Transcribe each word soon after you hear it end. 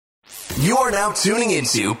You are now tuning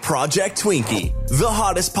into Project Twinkie, the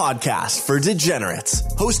hottest podcast for degenerates,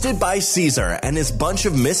 hosted by Caesar and his bunch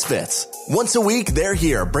of misfits. Once a week, they're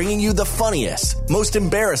here bringing you the funniest, most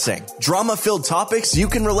embarrassing, drama-filled topics you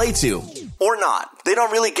can relate to. Or not. They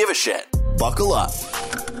don't really give a shit. Buckle up.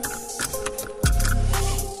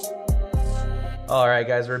 All right,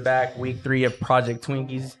 guys, we're back. Week 3 of Project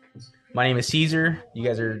Twinkies. My name is Caesar. You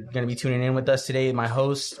guys are going to be tuning in with us today. My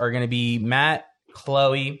hosts are going to be Matt,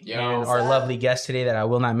 Chloe, and our lovely guest today that I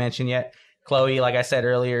will not mention yet. Chloe, like I said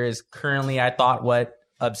earlier, is currently, I thought,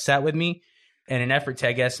 upset with me. In an effort to,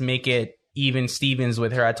 I guess, make it even Stevens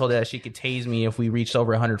with her, I told her that she could tase me if we reached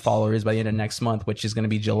over 100 followers by the end of next month, which is going to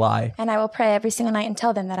be July. And I will pray every single night and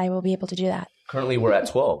tell them that I will be able to do that. Currently, we're at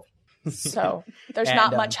 12. So there's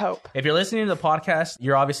not much hope. If you're listening to the podcast,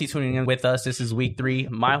 you're obviously tuning in with us. This is week 3.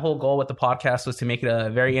 My whole goal with the podcast was to make it a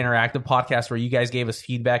very interactive podcast where you guys gave us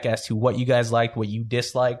feedback as to what you guys liked, what you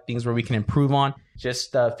disliked, things where we can improve on.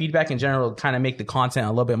 Just feedback in general to kind of make the content a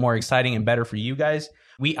little bit more exciting and better for you guys.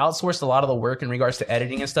 We outsourced a lot of the work in regards to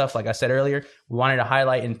editing and stuff. Like I said earlier, we wanted to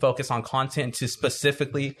highlight and focus on content to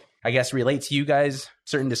specifically, I guess, relate to you guys,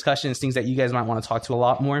 certain discussions, things that you guys might want to talk to a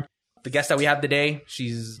lot more. The guest that we have today,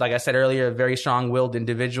 she's, like I said earlier, a very strong-willed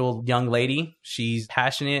individual, young lady. She's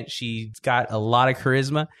passionate. She's got a lot of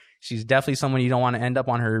charisma. She's definitely someone you don't want to end up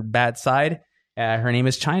on her bad side. Her name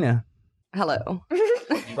is China. Hello.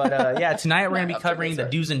 But yeah, tonight we're going to be covering the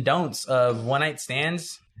do's and don'ts of one-night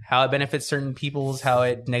stands, how it benefits certain peoples, how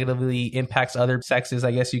it negatively impacts other sexes, I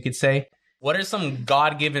guess you could say. What are some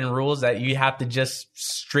God-given rules that you have to just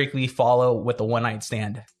strictly follow with a one-night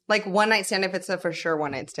stand? Like one night stand, if it's a for sure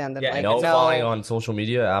one night stand, then like No following on social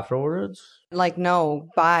media afterwards? Like, no,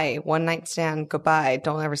 bye. One night stand, goodbye.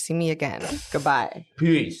 Don't ever see me again. Goodbye.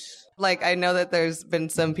 Peace. Like, I know that there's been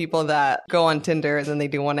some people that go on Tinder and then they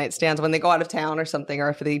do one night stands when they go out of town or something, or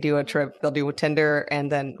if they do a trip, they'll do a Tinder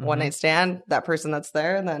and then one night stand, that person that's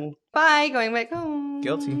there, and then bye, going back home.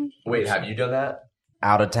 Guilty. Wait, have you done that?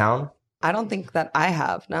 Out of town? I don't think that I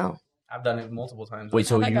have, no. I've done it multiple times. Wait,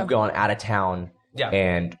 so you've gone out of town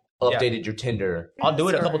and updated your Tinder? I'll do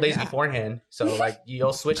it a couple days beforehand. So, like,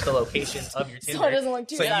 you'll switch the location of your Tinder. So it doesn't look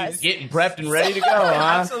too nice. Getting prepped and ready to go,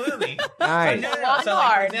 huh? Absolutely. Nice. So,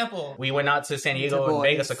 like, for example, we went out to San Diego and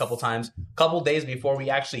Vegas a couple times. A couple days before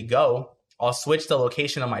we actually go, I'll switch the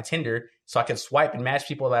location of my Tinder so I can swipe and match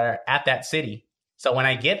people that are at that city. So when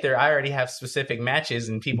I get there, I already have specific matches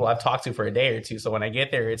and people I've talked to for a day or two. So when I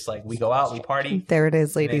get there, it's like we go out, we party. There it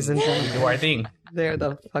is, ladies and We gentlemen. do our thing. There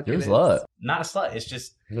the fuck You're it a is. slut. Not a slut. It's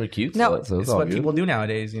just You're a cute No, slut, so it's all what good. people do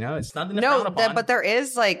nowadays. You know, it's nothing to frown No, upon. but there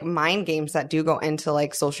is like mind games that do go into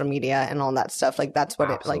like social media and all that stuff. Like that's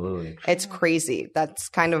what Absolutely. it like. It's crazy. That's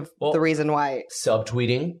kind of Well, the reason why.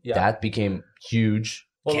 Subtweeting, that became huge.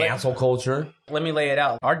 Well, Cancel culture. Let me lay it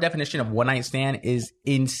out. Our definition of one night stand is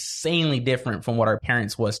insanely different from what our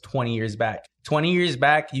parents was 20 years back. 20 years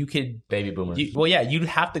back, you could... Baby boomers. You'd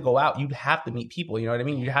have to go out. You'd have to meet people. You know what I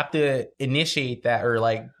mean? You'd have to initiate that or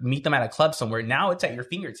like meet them at a club somewhere. Now it's at your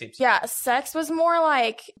fingertips. Yeah, sex was more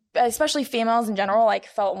like, especially females in general, like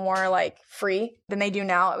felt more like free than they do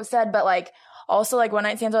now, it was said. But like also like one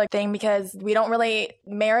night stands are like a thing because we don't really,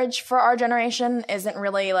 marriage for our generation isn't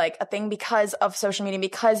really like a thing because of social media,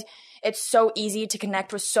 because it's so easy to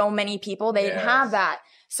connect with so many people. They didn't have that.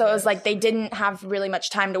 So it was like they didn't have really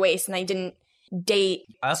much time to waste and they didn't date.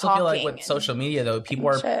 I also feel like with social media though, people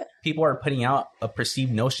are putting out a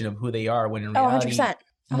perceived notion of who they are when in reality 100%.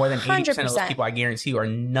 more than 80% of those 100%. people, I guarantee you, are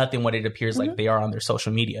nothing what it appears like they are on their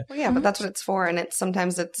social media. Well, yeah, but that's what it's for, and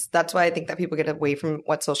that's why I think that people get away from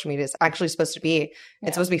what social media is actually supposed to be.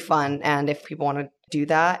 It's supposed to be fun, and if people want to do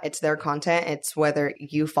that, it's their content. It's whether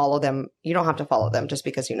you follow them. You don't have to follow them just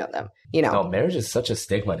because you know them. You know, No, marriage is such a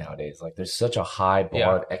stigma nowadays. Like, there's such a high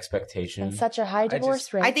bar of expectation. And such a high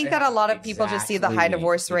divorce rate. I think that a lot of people just see the high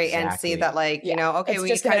divorce rate and see that, like, you know, okay, It's we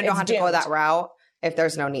just kind of don't it's have to go doomed. that route if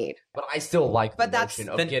there's no need. But I still like the But that's-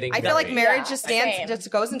 notion of getting I feel like married. marriage just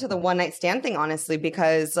goes into the one night stand thing, honestly,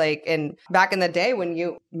 because like back in the day when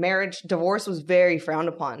divorce was very frowned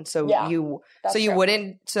upon. So you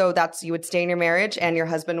would stay in your marriage and your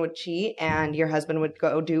husband would cheat and your husband would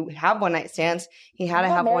go have one night stands. He had to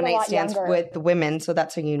have one night stands with the women. So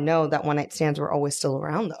that's how you know that one night stands were always still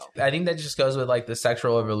around though. I think that just goes with like the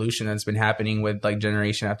sexual evolution that's been happening with like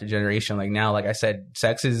generation after generation. Like now, like I said,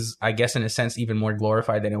 sex is, I guess in a sense, even more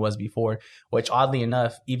glorified than it was before, which oddly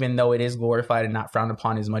enough, even though it is glorified and not frowned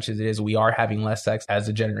upon as much as it is, we are having less sex as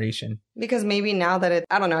a generation. Because maybe now that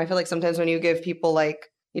I don't know, I feel like sometimes when you give people like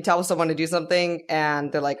you tell someone to do something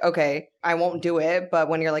and they're like, okay, I won't do it. But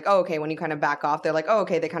when you're like, oh, okay, when you kind of back off, they're like, oh,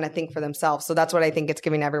 okay, they kind of think for themselves. So that's what I think it's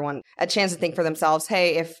giving everyone a chance to think for themselves.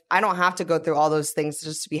 Hey, if I don't have to go through all those things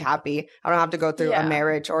just to be happy, I don't have to go through a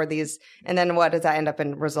marriage or these. And then what does that end up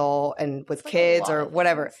in result and with kids or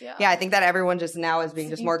whatever? Yeah, I think that everyone just now is being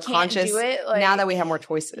just more conscious now that we have more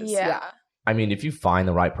choices. Yeah. I mean, if you find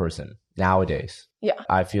the right person nowadays,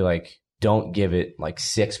 I feel like don't give it like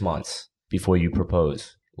 6 months before you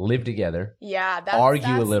propose. Live together. Yeah, argue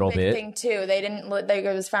that's a little big bit. Thing too.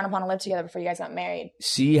 It was frowned upon to live together before you guys got married.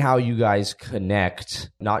 See how you guys connect,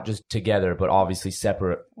 not just together, but obviously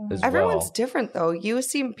separate as Everyone's different though. You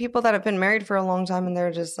see people that have been married for a long time and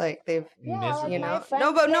they're just like they've miserable. You know.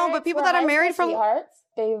 But people that are married for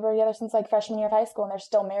they were together since like freshman year of high school and they're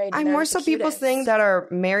still married. I'm more so people saying that are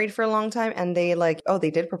married for a long time and they like, oh,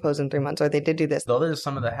 they did propose in 3 months or they did do this. Those are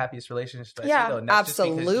some of the happiest relationships.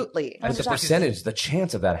 Absolutely. But the percentage, the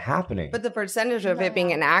chance of that happening. But the percentage of it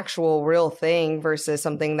being an actual real thing versus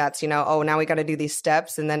something that's, oh, now we got to do these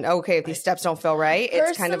steps. And then, okay, if these steps don't feel right,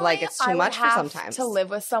 it's kind of like it's too much for sometimes. To live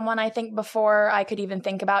with someone, I think, before I could even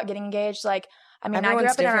think about getting engaged. Like, I mean, I grew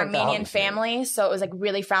up in an Armenian family, so it was like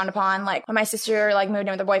really frowned upon. Like when my sister like moved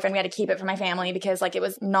in with her boyfriend, we had to keep it from my family because like it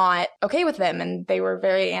was not okay with them, and they were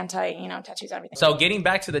very anti, tattoos and everything. So getting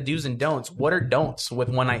back to the do's and don'ts, what are don'ts with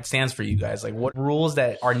one night stands for you guys? Like what rules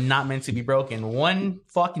that are not meant to be broken? One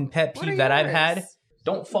fucking pet peeve that I've had: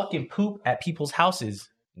 don't fucking poop at people's houses.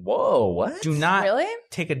 Whoa, what? Do not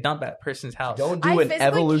take a dump at a person's house. Don't do an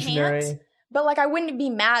evolutionary. Can't, but like I wouldn't be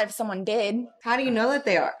mad if someone did. How do you know that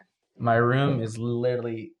they are? My room is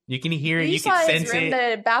literally, you can hear it, you can sense it.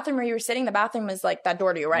 The bathroom where you were sitting, the bathroom was like that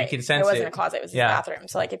door to your right. You can sense it. It wasn't a closet, it was his bathroom.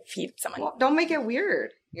 So like if someone... Well, don't make it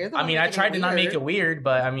weird. I tried to not make it weird,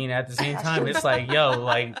 but I mean, at the same time, it's like, yo,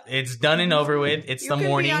 like it's done and over with. It's the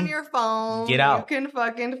morning. You can be on your phone. Get out. You can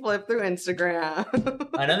fucking flip through Instagram.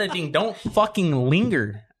 Another thing, don't fucking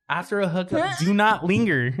linger after a hookup. Do not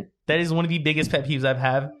linger. That is one of the biggest pet peeves I've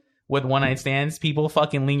had with one night stands. People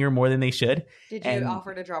fucking linger more than they should. Did you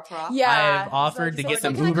offer to drop her off? Yeah. I've offered to get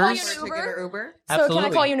them Ubers. To get her Uber? So can I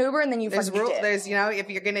call you an Uber and then you fucking There's, if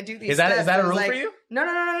you're going to do these Is that a rule for you?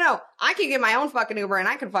 No. I can get my own fucking Uber and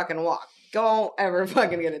I can fucking walk. Don't ever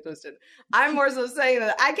fucking get it twisted. I'm more so saying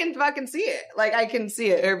that I can fucking see it. Like, I can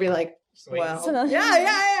see it. Or be like, well,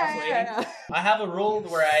 yeah. I have a rule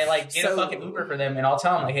where I like get a fucking Uber for them and I'll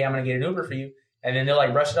tell them like, hey, I'm going to get an Uber for you. And then they'll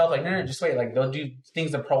like brush it off like, no, just wait. Like they'll do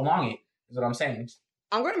things to prolong it. Is what I'm saying.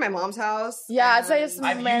 I'm going to my mom's house. Yeah, I'd say some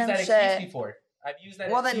random shit. I've used that excuse before.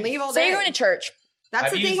 Well, then leave all day. So you're going to church.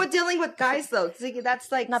 That's the thing with dealing with guys, though.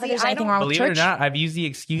 That's like, not that there's anything wrong with church. Believe it or not, I've used the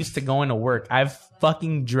excuse to go into work. I've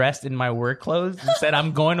fucking dressed in my work clothes and said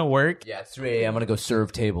I'm going to work. Yeah, 3 a.m. I'm going to go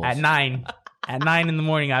serve tables. At 9. At 9 in the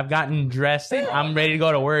morning, I've gotten dressed and I'm ready to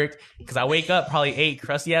go to work because I wake up probably 8,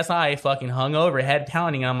 crusty ass eye, fucking hungover, head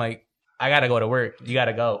pounding. And I'm like, I gotta go to work. You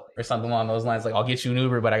gotta go. Or something along those lines. Like, I'll get you an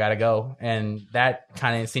Uber, but I gotta go. And that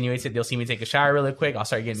kind of insinuates it. They'll see me take a shower really quick. I'll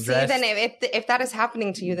start getting dressed. Then if that is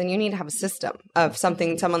happening to you, then you need to have a system of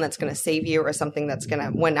someone that's going to save you or something that's going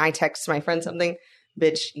to, when I text my friend something,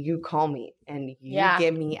 bitch, you call me and you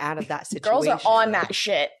get me out of that situation. Girls are on that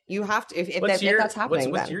shit. You have to, if that's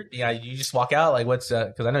happening. What's your, you just walk out? Like, what's,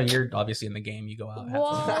 because I know you're obviously in the game. You go out.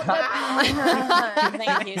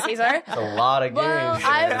 Thank you, Caesar. It's a lot of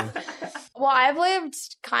games. I've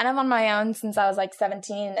lived kind of on my own since I was like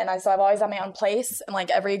 17, and so I've always had my own place, and like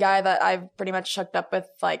every guy that I've pretty much hooked up with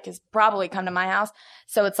like has probably come to my house.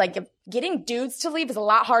 So it's like getting dudes to leave is a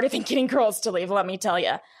lot harder than getting girls to leave, let me tell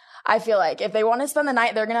you. I feel like if they want to spend the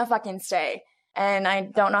night, they're gonna fucking stay, and I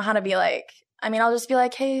don't know how to be like. I mean, I'll just be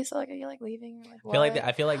like, "Hey, so like, are you like leaving?" Or, like, what?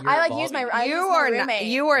 I feel like you're use my.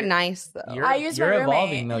 You are nice though. You're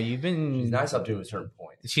evolving though. You've been. She's nice up to a certain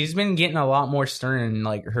point. She's been getting a lot more stern,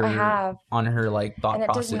 like her on her like thought and it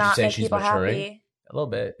process. Does not make people happy. A little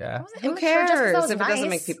bit, yeah. Who cares if it doesn't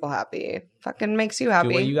make people happy? Fucking makes you happy.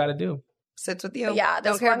 Do what you got to do. Sits with you. Yeah,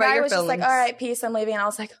 don't care about your feelings. Just like, all right, peace, I'm leaving, and I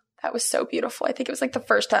was like, that was so beautiful. I think it was like the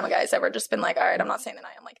first time a guy's ever just been like, all right, I'm not saying the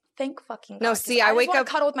night. I'm like, thank fucking God. No, see, I wake up,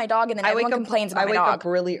 cuddle with my dog, and then everyone complains about my dog. I wake up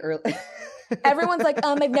really early. Everyone's like,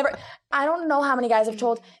 I don't know how many guys have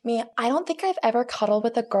told me, I don't think I've ever cuddled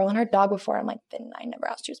with a girl and her dog before. I'm like, then I never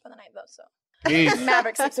asked you to spend the night though, so.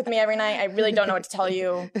 Maverick sleeps with me every night. I really don't know what to tell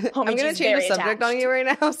you. Homie, I'm going to change the subject on you right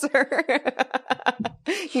now, sir.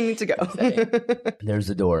 You need to go. There's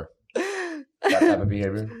the door. That type of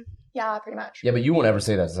behavior? Yeah, pretty much. Yeah, but you won't ever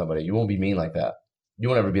say that to somebody. You won't be mean like that. You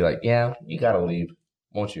won't ever be like, yeah, you got to leave,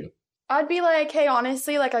 won't you? I'd be like, hey,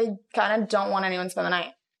 honestly, like, I kind of don't want anyone to spend the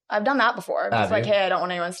night. I've done that before. It's like, hey, I don't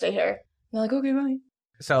want anyone to stay here. And they're like, okay, bye.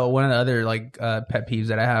 So one of the other like pet peeves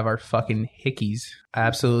that I have are fucking hickeys. I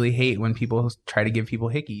absolutely hate when people try to give people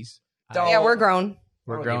hickeys. Yeah, we're grown.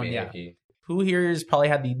 We're grown, yeah. Who here has probably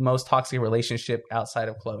had the most toxic relationship outside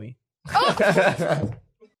of Chloe? I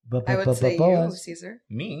would say you, Caesar.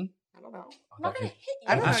 Me? I don't know. I'm not gonna hit you.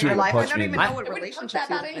 I don't know your life. I don't even know what relationship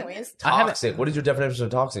that anyways. Toxic. What is your definition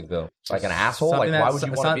of toxic, though? Like an asshole? Like, why would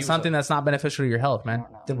you want to be something that's not beneficial to your health, man?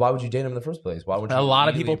 Then why would you date him in the first place? Why would you? A lot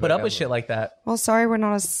of people put up with shit like that. Well, sorry, we're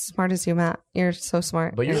not as smart as you, Matt. You're so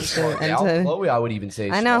smart. But you're smart. Chloe, I would even say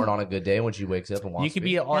smart on a good day when she wakes up and wants you can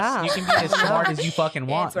be as smart as you fucking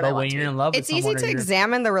want, but when you're in love with someone, it's easy to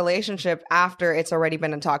examine the relationship after it's already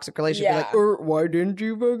been a toxic relationship. Yeah. Be like, why didn't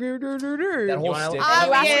you fucking do that whole stigma?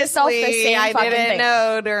 Obviously, I didn't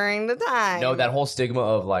know during the time. No, that whole stigma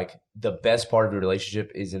of like the best part of your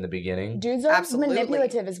relationship is in the beginning. Dudes are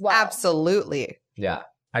manipulative as well. Absolutely. Yeah.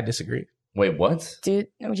 I disagree. Wait, what? Dude,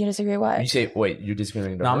 would you disagree? What? You say, you're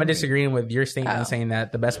disagreeing? No, I'm disagreeing with your statement saying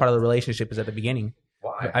that the best part of the relationship is at the beginning.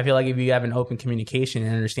 Why? I feel like if you have an open communication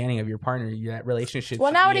and understanding of your partner, that relationship.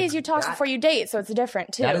 Well, nowadays you talk before you date, so it's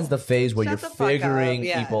different too. That is the phase where you're figuring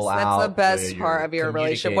people out. That's the best part of your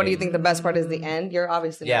relationship. What do you think the best part is? The end? You're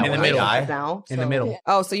obviously in the middle now. In the middle.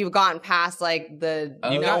 Oh, so you've gotten past like the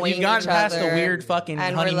you've gotten past the weird fucking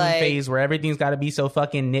honeymoon phase where everything's got to be so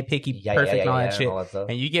fucking nitpicky, perfect, and all that shit.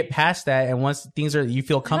 And you get past that, and once things are, you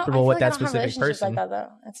feel comfortable with that specific person. Like that,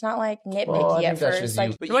 though. It's not like nitpicky at first.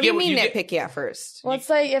 What do you mean nitpicky at first? Well, it's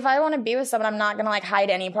like if I want to be with someone, I'm not gonna like hide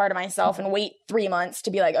any part of myself and wait 3 months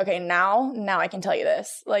to be like, okay, now I can tell you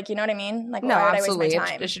this. Like, you know what I mean? Like, no, why would absolutely. I waste my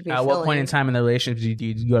time? It should be. At what point in time in the relationship do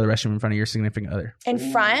you go to the restroom in front of your significant other? In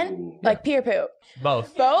front, like pee or poop.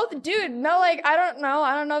 Both, dude. No, like I don't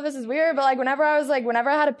know if this is weird, but like whenever I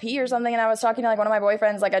had to pee or something, and I was talking to like one of my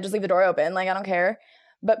boyfriends, like I just leave the door open, like I don't care.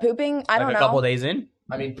 But pooping, I don't know. A couple days in.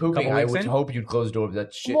 I mean, pooping, I would hope you'd close the door.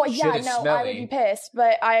 That shit. Well, yeah, shit is no, smelly. I would be pissed,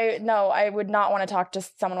 but I would not want to talk to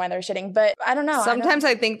someone while they're shitting. But I don't know. Sometimes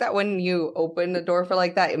I think that when you open the door for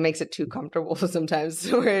like that, it makes it too comfortable.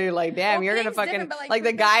 Sometimes where you're like, damn, you're gonna fucking like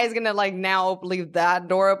the guy is gonna like now leave that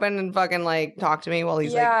door open and fucking like talk to me while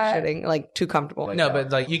he's like shitting, like too comfortable. Like, no,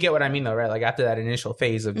 but like you get what I mean though, right? Like after that initial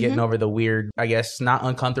phase of getting over the weird, I guess not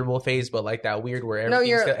uncomfortable phase, but like that weird where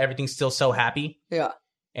everything's still so happy. Yeah.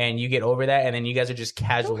 And you get over that, and then you guys are just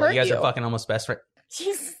casual. You guys are fucking almost best friends.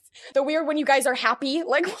 Jesus. The weird when you guys are happy.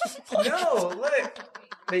 Like, no,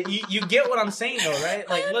 look. You get what I'm saying, though, right?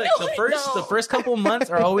 Like, look, the first couple months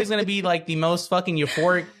are always going to be like the most fucking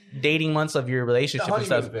euphoric dating months of your relationship and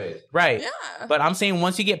stuff. Phase. Right. Yeah. But I'm saying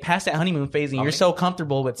once you get past that honeymoon phase and you're so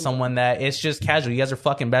comfortable with someone that it's just casual, you guys are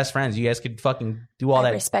fucking best friends. You guys could fucking do all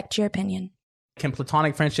that. I respect your opinion. Can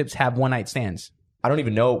platonic friendships have one-night stands? I don't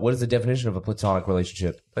even know. What is the definition of a platonic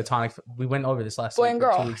relationship? Platonic. We went over this last boy week. And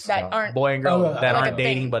girl that aren't boy and girl that aren't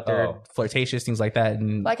dating, but they're flirtatious, things like that.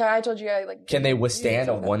 And like I told you, like can they withstand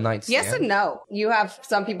a one night stand? Yes and no. You have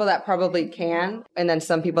some people that probably can, and then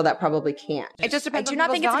some people that probably can't. It just depends. I do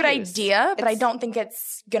not think it's a good idea, but I don't think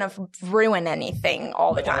it's gonna ruin anything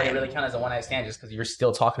all the time. It really count as a one night stand just because you're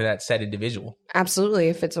still talking to that said individual. Absolutely.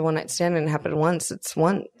 If it's a one night stand and it happened once, it's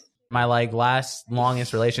one. My like last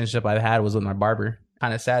longest relationship I've had was with my barber.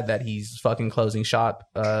 Kind of sad that he's fucking closing shop,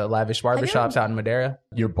 lavish barbershops out in Madeira.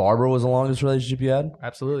 Your barber was the longest relationship you had?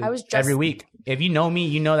 Absolutely. Every week. If you know me,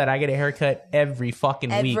 you know that I get a haircut every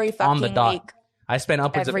fucking week on the dot. Week. I spend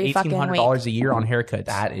upwards of $1,800 a year on haircuts.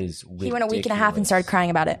 That is ridiculous. He went a week and a half and started crying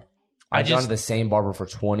about it. I've gone to the same barber for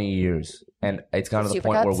 20 years, and it's gotten to the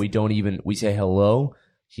point where we say hello.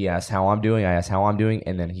 He asks how I'm doing. I ask how I'm doing,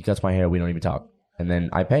 and then he cuts my hair. We don't even talk. And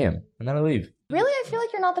then I pay him, and then I leave. Really? I feel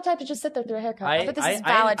like you're not the type to just sit there through a haircut. But this is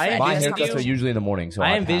valid for my haircuts are usually in the morning, so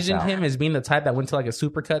I envisioned him as being the type that went to like a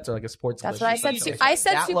Supercuts or like a sports. That's what I said. I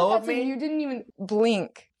said Supercuts and you didn't even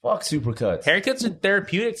blink. Fuck Supercuts. Haircuts are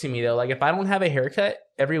therapeutic to me though. Like if I don't have a haircut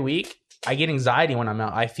every week, I get anxiety when I'm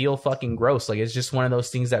out. I feel fucking gross. Like it's just one of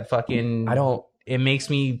those things that fucking it makes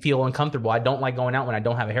me feel uncomfortable. I don't like going out when I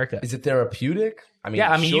don't have a haircut. Is it therapeutic? I mean,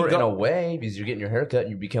 yeah, sure, in a way, because you're getting your haircut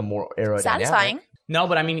and you become more aerodynamic. Satisfying. No,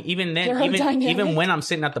 but I mean, even then, even when I'm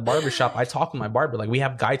sitting at the barbershop, I talk with my barber. Like we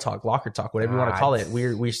have guy talk, locker talk, whatever you want to call it.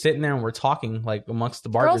 We're sitting there and we're talking like amongst the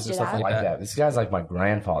barbers and stuff like that. This guy's like my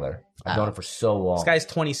grandfather. I've known him for so long. This guy's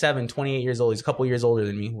 27, 28 years old. He's a couple years older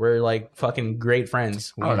than me. We're like fucking great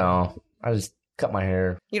friends. I don't know. I just cut my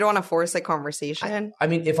hair. You don't want to force a conversation? I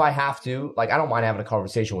mean, if I have to, like, I don't mind having a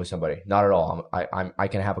conversation with somebody. Not at all. I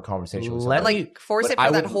can have a conversation with somebody. Like, force it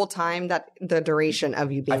for that whole time, the duration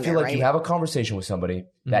of you being there, I feel like you have a conversation with somebody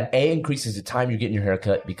that A, increases the time you're getting your hair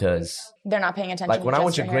cut because they're not paying attention. Like, when I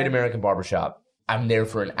went to Great American Barbershop, I'm there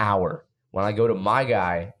for an hour. When I go to my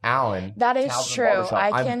guy, Alan. That is true.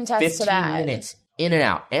 I can attest to that. 15 minutes in and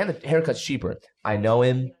out. And the haircut's cheaper. I know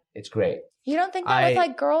him. It's great. You don't think that with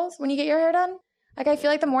like girls when you get your hair done? Like I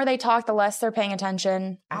feel like the more they talk, the less they're paying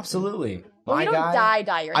attention. Absolutely. Well, you don't dye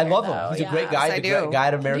your hair. I love him. He's a great guy. Yes, He's a great guy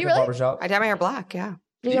at American Barbershop. I dye my hair black, yeah.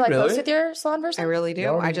 Do you like close with your salon person? I really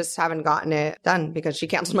do. I just haven't gotten it done because she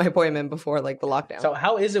canceled my appointment before like the lockdown. So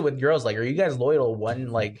how is it with girls? Like, are you guys loyal to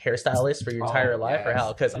one like hairstylist for your entire life or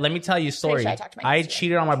how? Because let me tell you a story. I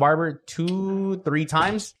cheated on my barber 2-3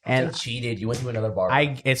 times and cheated. You went to another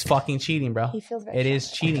barber. It's fucking cheating, bro. He feels very It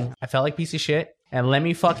is cheating. I felt like a piece of shit. And let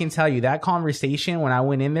me fucking tell you, that conversation when I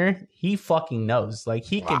went in there, he fucking knows. Like,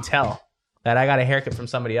 he can tell that I got a haircut from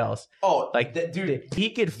somebody else. Oh, like, dude, he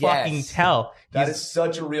could fucking tell. That is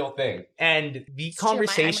such a real thing. And the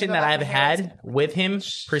conversation that I've had with him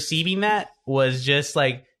perceiving that was just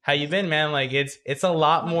like, how you been, man? Like, it's a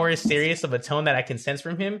lot more serious of a tone that I can sense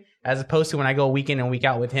from him as opposed to when I go week in and week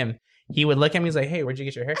out with him. He would look at me. He's like, "Hey, where'd you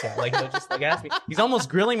get your haircut?" Like, he'll just like ask me. He's almost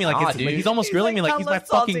grilling me like he's almost grilling me like he's my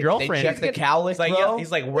fucking girlfriend. They check the cowlick, like, bro.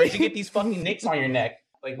 He's like, "Where'd you get these fucking nicks on your neck?"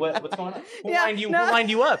 Like, what's going on? Who lined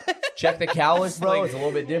you up? Check the cowlick, bro. It's a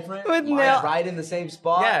little bit different. With right in the same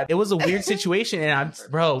spot. Yeah, it was a weird situation, and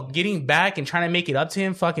I'm getting back and trying to make it up to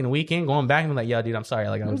him. Fucking weekend, going back and I'm like, "Yo, dude, I'm sorry."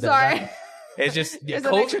 Like, I'm sorry. It's just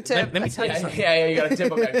an extra tip. Let me tell you something. Yeah, you got to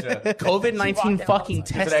tip him extra. COVID-19 fucking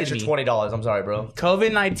tested me. It's an extra $20. I'm sorry, bro.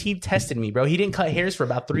 COVID-19 tested me, bro. He didn't cut hairs for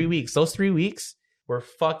about 3 weeks. Those 3 weeks were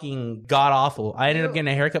fucking god awful. I ended up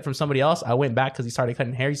getting a haircut from somebody else. I went back because he started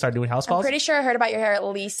cutting hair. He started doing house calls. I'm pretty sure I heard about your hair at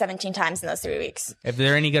least 17 times in those 3 weeks. If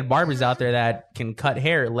there are any good barbers out there that can cut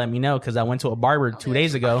hair, let me know because I went to a barber 2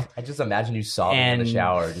 days ago. I just imagine you sobbing in the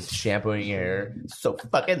shower, just shampooing your hair. It's so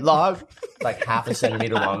fucking long. Like half a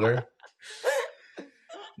centimeter longer.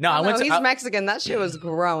 No, he's Mexican. That shit was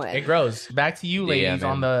growing. It grows. Back to you, ladies,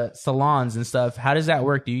 on the salons and stuff. How does that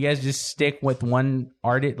work? Do you guys just stick with one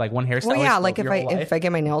artist, like one hairstylist? Well, yeah, like if I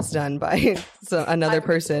get my nails done by another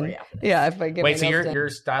person, if I get my nails done. Your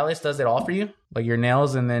stylist does it all for you, like your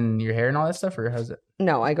nails and then your hair and all that stuff, or how's it?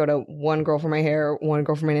 No, I go to one girl for my hair, one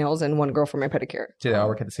girl for my nails, and one girl for my pedicure. Do they all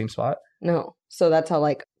work at the same spot? No, so that's how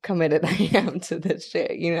like committed I am to this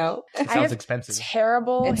shit. You know, it sounds expensive.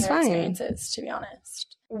 Terrible hair experiences, to be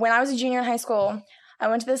honest. When I was a junior in high school, I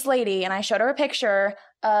went to this lady and I showed her a picture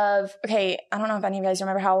of, I don't know if any of you guys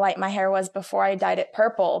remember how light my hair was before I dyed it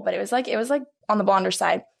purple, but it was like on the blonder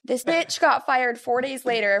side. This bitch got fired 4 days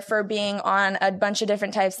later for being on a bunch of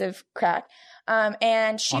different types of crack.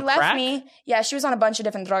 And she left me. Yeah, she was on a bunch of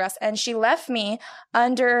different drogas and she left me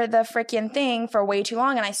under the freaking thing for way too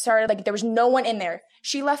long. And I started there was no one in there.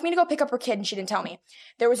 She left me to go pick up her kid and she didn't tell me.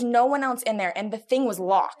 There was no one else in there and the thing was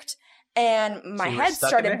locked. And my head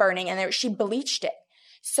started burning and she bleached it.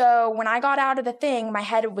 So when I got out of the thing, my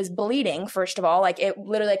head was bleeding, first of all. Like it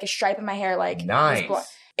literally like a stripe in my hair. Like nice.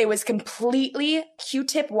 It was completely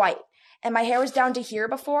Q-tip white. And my hair was down to here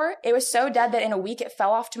before. It was so dead that in a week it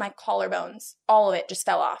fell off to my collarbones. All of it just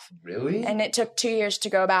fell off. Really? And it took 2 years to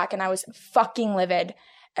go back and I was fucking livid.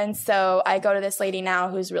 And so I go to this lady now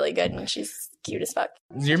who's really good and she's cute as fuck.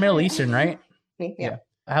 You're Middle Eastern, right? Yeah.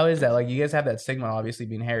 How is that? Like, you guys have that stigma, obviously,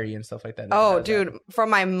 being hairy and stuff like that. Oh, dude,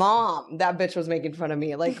 from my mom, that bitch was making fun of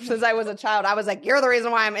me. Like, since I was a child, I was like, you're the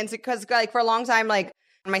reason why I'm into, because, like, for a long time, like,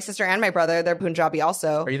 my sister and my brother, they're Punjabi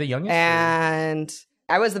also. Are you the youngest? And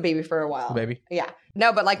I was the baby for a while. The baby? Yeah.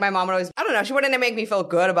 No, but, like, my mom would always, I don't know, she wouldn't make me feel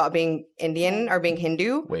good about being Indian or being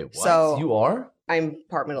Hindu. Wait, what? So you are? I'm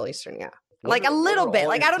part Middle Eastern, yeah. Like, a little bit.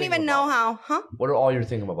 Like, I don't even know how, What are all your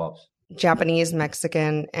thingamabobs? Japanese,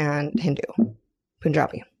 Mexican, and Hindu.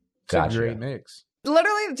 Punjabi. Gotcha. Great mix.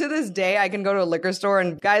 Literally to this day, I can go to a liquor store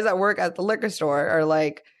and guys that work at the liquor store are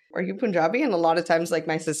like, are you Punjabi? And a lot of times, like,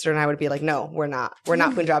 my sister and I would be like, no, we're not. We're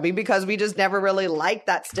not Punjabi because we just never really liked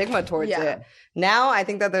that stigma towards it. Now, I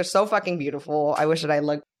think that they're so fucking beautiful. I wish that I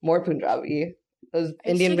looked more Punjabi. Those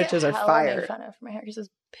Indian bitches are fire. Made fun of for my hair because it's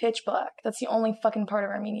pitch black. That's the only fucking part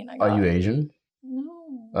of Armenian I got. Are you Asian? No.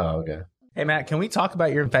 Oh, okay. Hey, Matt, can we talk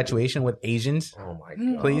about your infatuation with Asians? Oh, my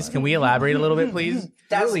God. Please, can we elaborate a little bit, please?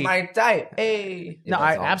 That's my type. Hey. No,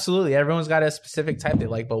 absolutely. Everyone's got a specific type they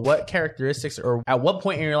like, but what characteristics or at what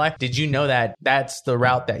point in your life did you know that that's the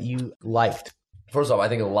route that you liked? First off, I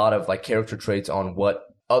think a lot of like character traits on what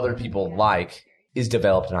other people like is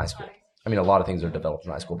developed in high school. I mean, a lot of things are developed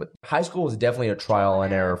in high school, but high school was definitely a trial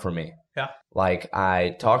and error for me. Yeah. Like,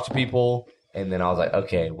 I talked to people, and then I was like,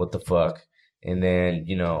 okay, what the fuck? And then,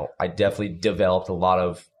 you know, I definitely developed a lot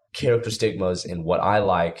of character stigmas in what I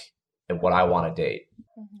like and what I want to date.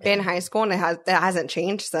 in high school, and it hasn't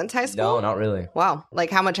changed since high school? No, not really. Wow. Like,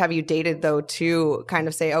 how much have you dated, though, to kind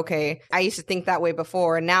of say, okay, I used to think that way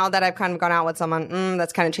before, and now that I've kind of gone out with someone,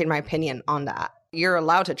 that's kind of changed my opinion on that. You're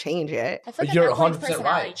allowed to change it. You're 100%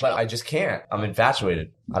 right, but I just can't. I'm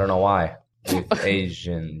infatuated. I don't know why. With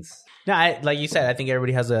Asians. No, like you said, I think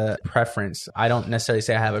everybody has a preference. I don't necessarily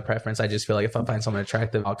say I have a preference. I just feel like if I find someone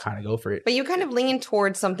attractive, I'll kind of go for it. But you kind of lean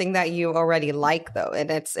towards something that you already like, though, and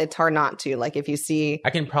it's hard not to. Like, if you see... I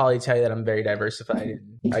can probably tell you that I'm very diversified.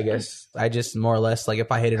 I guess I just more or less, like,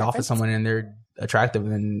 if I hit it off with someone and they're attractive,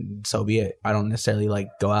 then so be it. I don't necessarily, like,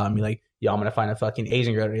 go out and be like, yo, I'm going to find a fucking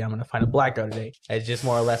Asian girl today. I'm going to find a black girl today. It's just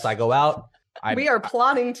more or less I go out. We are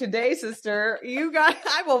plotting today, sister. You guys,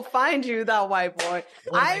 I will find you, that white boy.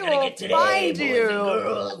 I will find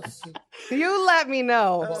you. You let me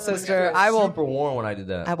know, sister. I will. Super warm when I did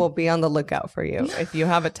that. I will be on the lookout for you. If you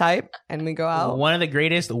have a type and we go out. One of the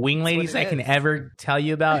greatest wing ladies I can ever tell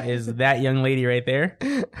you about is that young lady right there,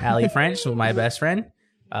 Allie French, my best friend.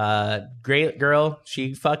 Great girl.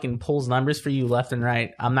 She fucking pulls numbers for you left and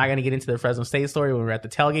right. I'm not gonna get into the Fresno State story when we're at the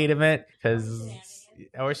tailgate event because.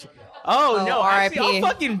 Oh, no, actually, I'll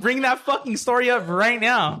fucking bring that fucking story up right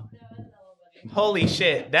now. Holy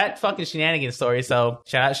shit. That fucking Shenanigans story. So,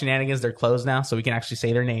 shout out Shenanigans. They're closed now, so we can actually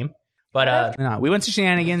say their name. But, no, we went to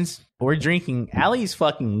Shenanigans. We're drinking. Allie's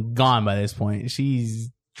fucking gone by this point. She's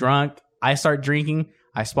drunk. I start drinking.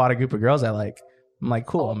 I spot a group of girls I like. I'm like,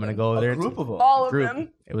 cool. I'm going to go over there. Group of them. All of them.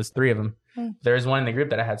 It was 3 of them. There's one in the group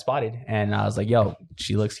that I had spotted. And I was like, yo,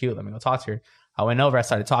 she looks cute. Let me go talk to her. I went over. I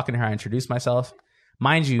started talking to her. I introduced myself.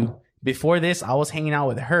 Mind you, before this, I was hanging out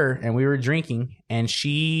with her and we were drinking and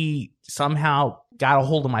she somehow got a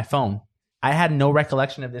hold of my phone. I had no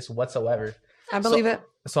recollection of this whatsoever. I believe it.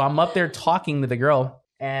 So I'm up there talking to the girl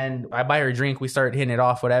and I buy her a drink. We start hitting it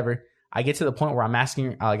off, whatever. I get to the point where I'm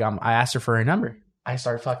asking her, I asked her for her number. I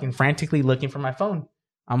start fucking frantically looking for my phone.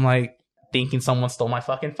 I'm like thinking someone stole my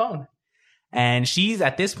fucking phone. And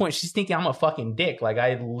at this point, she's thinking I'm a fucking dick. Like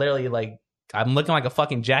I literally I'm looking like a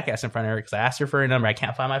fucking jackass in front of her because I asked her for her number. I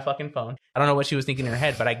can't find my fucking phone. I don't know what she was thinking in her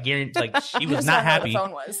head, but I guarantee, she was not happy.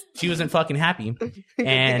 Phone was. She wasn't fucking happy.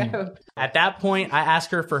 And at that point, I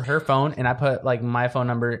asked her for her phone, and I put my phone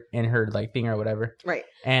number in her thing or whatever. Right.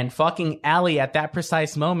 And fucking Allie at that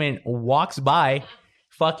precise moment walks by,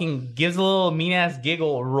 fucking gives a little mean ass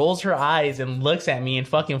giggle, rolls her eyes, and looks at me and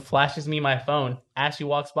fucking flashes me my phone as she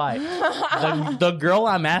walks by. The girl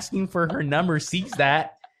I'm asking for her number sees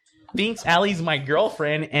that. Thinks Allie's my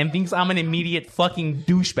girlfriend and thinks I'm an immediate fucking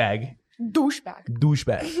douchebag.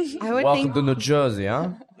 Douchebag. I would Welcome to New Jersey,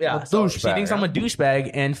 huh? Yeah, so she thinks I'm a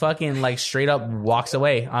douchebag and fucking straight up walks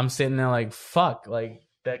away. I'm sitting there like, fuck,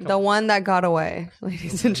 the one that got away,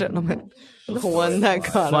 ladies and gentlemen. The one that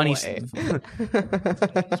got away.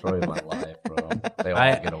 Story of my life, bro. They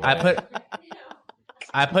all get away.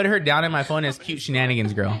 I put her down in my phone as cute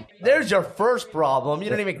Shenanigans girl. There's your first problem. You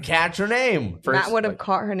didn't even catch her name. Matt would have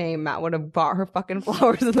caught her name. Matt would have bought her fucking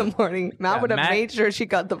flowers in the morning. Matt would have made sure she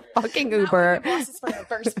got the fucking Uber.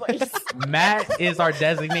 First place. Matt is our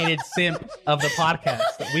designated simp of the podcast.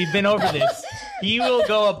 We've been over this. He will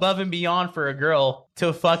go above and beyond for a girl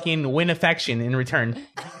to fucking win affection in return.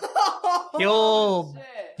 He'll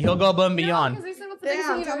go above and beyond.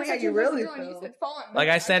 Damn, tell me how you really feel. Like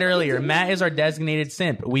I said earlier, Matt is our designated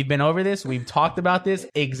simp. We've been over this. We've talked about this.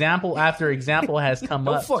 Example after example has come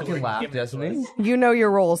up. Don't fucking laugh, Destiny. You know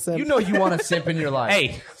your role, simp. You know you want a simp in your life.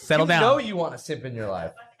 Hey, settle down. You know you want a simp in your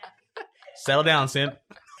life. Settle down, simp.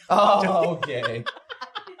 Oh, okay.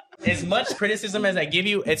 As much criticism as I give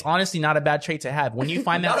you, it's honestly not a bad trait to have. When you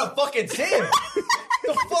find that... Not a fucking simp!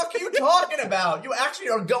 The fuck are you talking about? You actually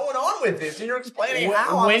are going on with this and you're explaining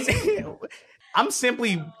how I'm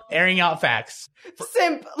simply airing out facts.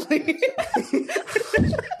 Simply.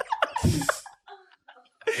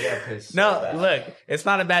 No, look, it's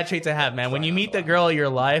not a bad trait to have, man. When you meet the girl of your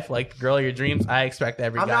life, the girl of your dreams, I expect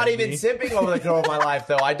every guy. I'm not even simping over the girl of my life,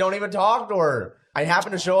 though. I don't even talk to her. I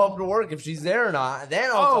happen to show up to work if she's there or not. Then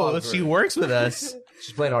I'll talk to her. She works with us.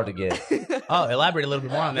 She's playing hard to get. Oh, elaborate a little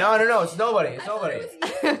bit more on that. No. It's nobody.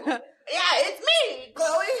 Yeah, it's me,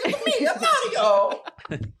 Chloe. It's me. I'm Mario.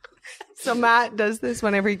 So Matt does this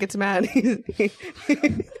whenever he gets mad.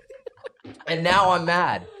 And now I'm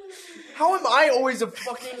mad. How am I always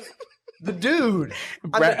the dude?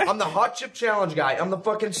 I'm the hot chip challenge guy. I'm the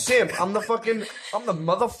fucking simp. I'm the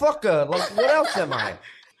motherfucker. What else am I?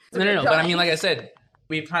 No. But I mean, like I said,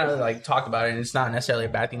 we've kind of talked about it, and it's not necessarily a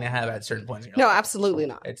bad thing to have at certain points. No, absolutely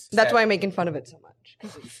not. That's why I'm making fun of it so much.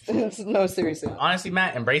 No, seriously. Honestly,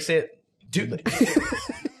 Matt, embrace it. Dude.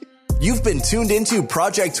 You've been tuned into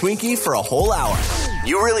Project Twinkie for a whole hour.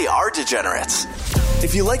 You really are degenerates.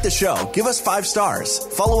 If you like the show, give us 5 stars.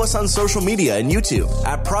 Follow us on social media and YouTube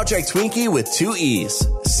at Project Twinkie with 2 E's.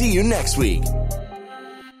 See you next week.